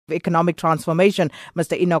Economic Transformation,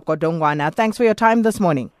 Mr. Enoch Godongwana. Thanks for your time this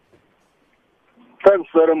morning. Thanks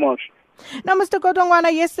very much. Now, Mr.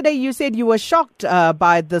 Godongwana, yesterday you said you were shocked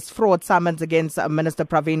by this fraud summons against Minister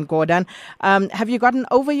Pravin Gordhan. Have you gotten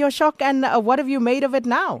over your shock, and what have you made of it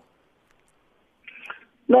now?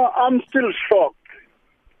 No, I'm still shocked.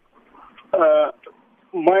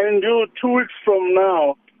 Mind you, 2 weeks from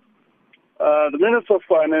now, the Minister of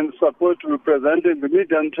Finance is supposed to be presenting the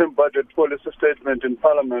medium-term budget policy statement in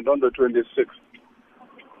Parliament on the 26th.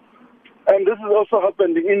 And this is also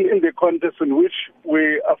happening in the context in which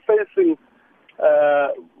we are facing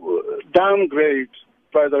downgrade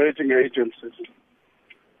by the rating agencies.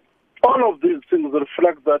 All of these things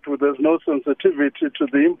reflect that there's no sensitivity to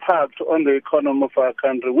the impact on the economy of our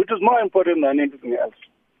country, which is more important than anything else.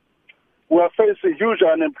 We are facing huge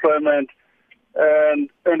unemployment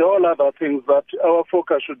and all other things that our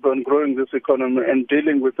focus should be on growing this economy and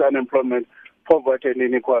dealing with unemployment, poverty and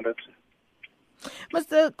inequality.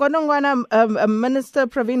 Mr. Godongwana, Minister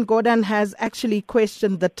Pravin Gordhan has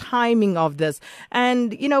questioned the timing of this.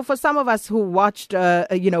 And, for some of us who watched,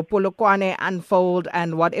 Polokwane unfold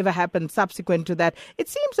and whatever happened subsequent to that, it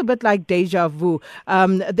seems a bit like deja vu.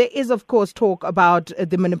 There is, of course, talk about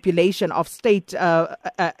the manipulation of state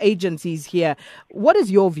agencies here. What is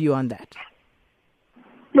your view on that?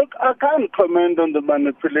 Look, I can't comment on the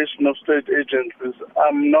manipulation of state agencies.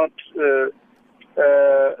 I'm not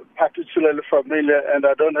particularly familiar, and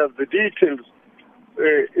I don't have the details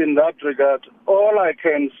in that regard. All I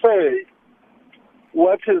can say,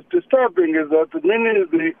 what is disturbing is that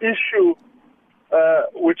the issue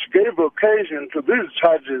which gave occasion to these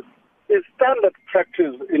charges is standard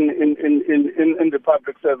practice in the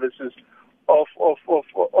public services of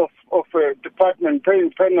a department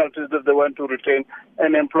paying penalties if they want to retain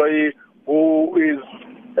an employee who is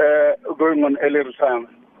going on early retirement.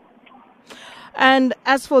 And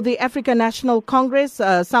as for the African National Congress,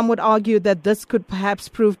 some would argue that this could perhaps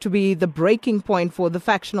prove to be the breaking point for the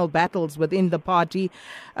factional battles within the party.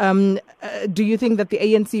 Do you think that the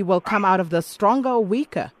ANC will come out of this stronger or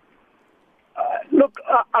weaker? Look,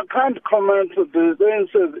 I can't comment. The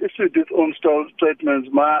ANC has issued its own statements.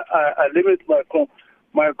 I limit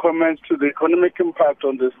my comments to the economic impact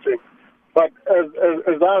on this thing. But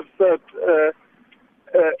as I've said,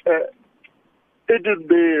 it would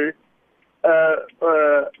be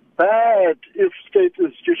bad if state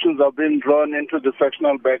institutions are being drawn into the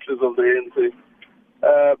factional battles of the ANC.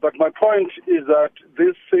 But my point is that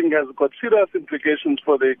this thing has got serious implications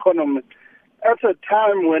for the economy at a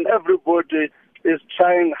time when everybody is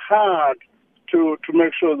trying hard to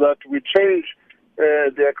make sure that we change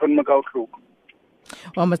the economic outlook.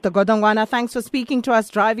 Well, Mr. Godongwana, thanks for speaking to us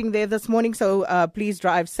driving there this morning. So please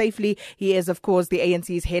drive safely. He is, of course, the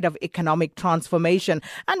ANC's head of economic transformation.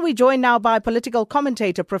 And we're joined now by political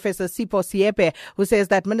commentator, Professor Sipho Siepe, who says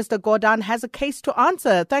that Minister Gordhan has a case to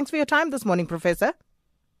answer. Thanks for your time this morning, Professor.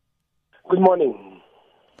 Good morning.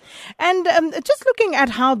 And just looking at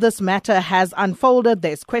how this matter has unfolded,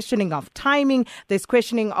 there's questioning of timing, there's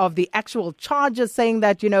questioning of the actual charges, saying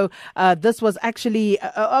that, this was actually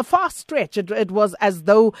a far stretch. It was as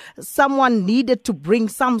though someone needed to bring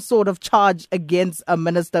some sort of charge against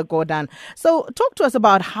Minister Gordhan. So talk to us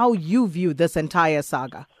about how you view this entire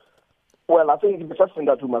saga. Well, I think the first thing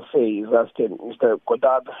that we must say is that Mr.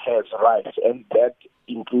 Gordhan has rights, and that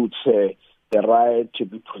includes the right to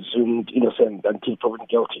be presumed innocent until proven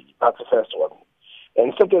guilty. That's the first one.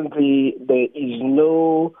 And secondly, there is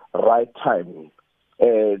no right time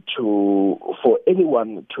for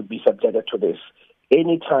anyone to be subjected to this.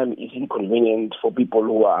 Any time is inconvenient for people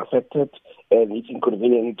who are affected, and it's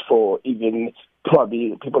inconvenient for even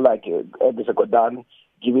probably people like Mr. Gordhan,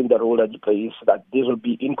 given the role that he plays, that this will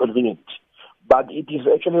be inconvenient. But it is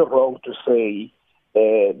actually wrong to say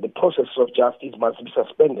the process of justice must be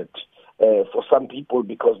suspended for some people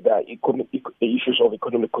because there are issues of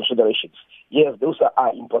economic considerations. Yes, those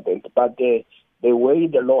are important, but the way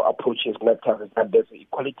the law approaches matters is that there's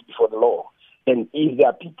equality before the law. And if there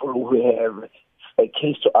are people who have a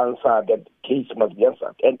case to answer, that case must be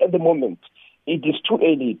answered. And at the moment, it is too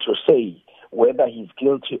early to say whether he's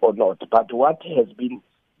guilty or not. But what has been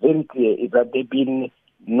very clear is that there have been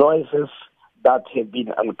noises that have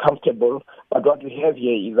been uncomfortable. But what we have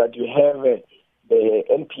here is that you have the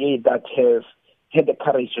NPA that has had the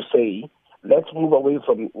courage to say, let's move away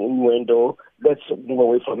from innuendo, let's move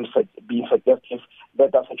away from being suggestive,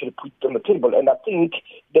 let us actually put it on the table. And I think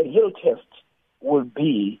the real test will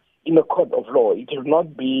be in a court of law. It will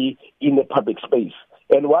not be in a public space.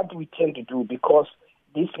 And what we tend to do, because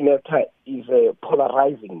this matter is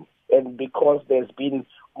polarizing, and because there's been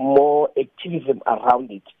more activism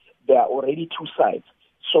around it, there are already two sides.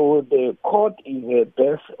 So the court is the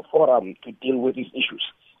best forum to deal with these issues.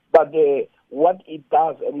 But what it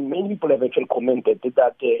does, and many people have actually commented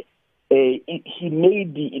that he may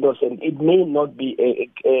be innocent. It may not be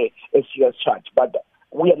a serious charge, but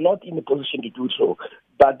we are not in a position to do so.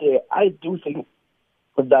 But I do think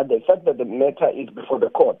that the fact that the matter is before the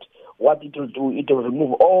court, what it will do, it will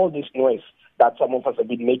remove all this noise that some of us have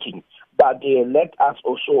been making. But let us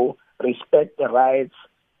also respect the rights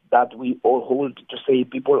that we all hold to say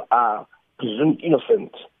people are presumed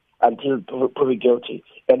innocent until proven guilty.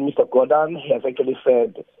 And Mr. Gordhan has actually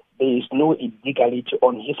said there is no illegality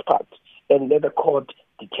on his part, and let the court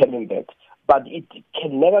determine that. But it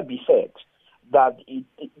can never be said that it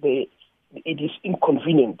is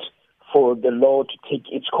inconvenient for the law to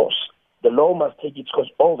take its course. The law must take its course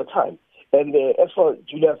all the time. And as for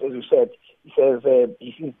Julius, as you said, he says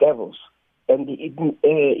he sees devils. And he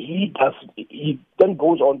then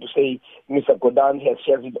goes on to say Mr. Gordhan has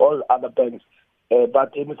shares with all other banks.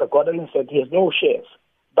 But Mr. Gordhan has said he has no shares.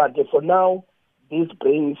 But for now, this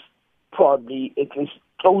brings probably at least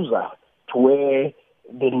closer to where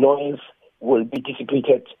the noise will be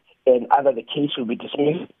dissipated and either the case will be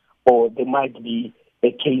dismissed or there might be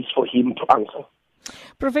a case for him to answer.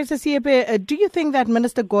 Professor Siepe, do you think that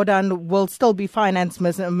Minister Gordhan will still be Finance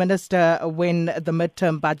Minister when the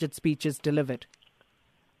midterm budget speech is delivered?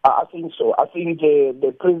 I think so. I think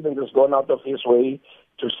the president has gone out of his way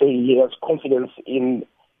to say he has confidence in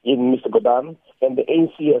Mr. Gordhan, and the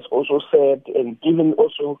ANC has also said, and given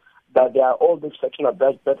also that there are all these sectional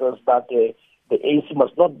battles that the ANC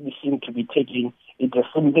must not be seen to be taking, it has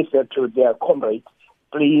simply said to their comrades,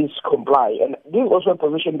 please comply. And this is also a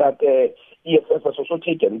position that EFF has also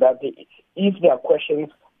taken, that if there are questions,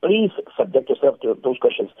 please subject yourself to those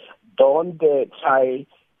questions. Don't try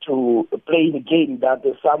to play the game that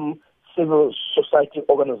some civil society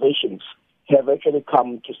organizations have actually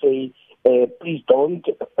come to say, please don't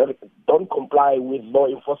comply with law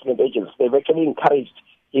enforcement agents. They've actually encouraged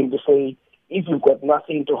him to say, if you've got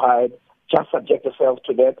nothing to hide, just subject yourself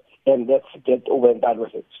to that and let's get over and done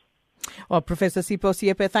with it. Well, Professor Sipho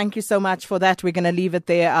Siepe, thank you so much for that. We're going to leave it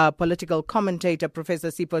there. Our political commentator, Professor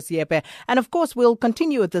Sipho Siepe. And of course, we'll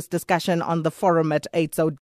continue with this discussion on the forum at 8. So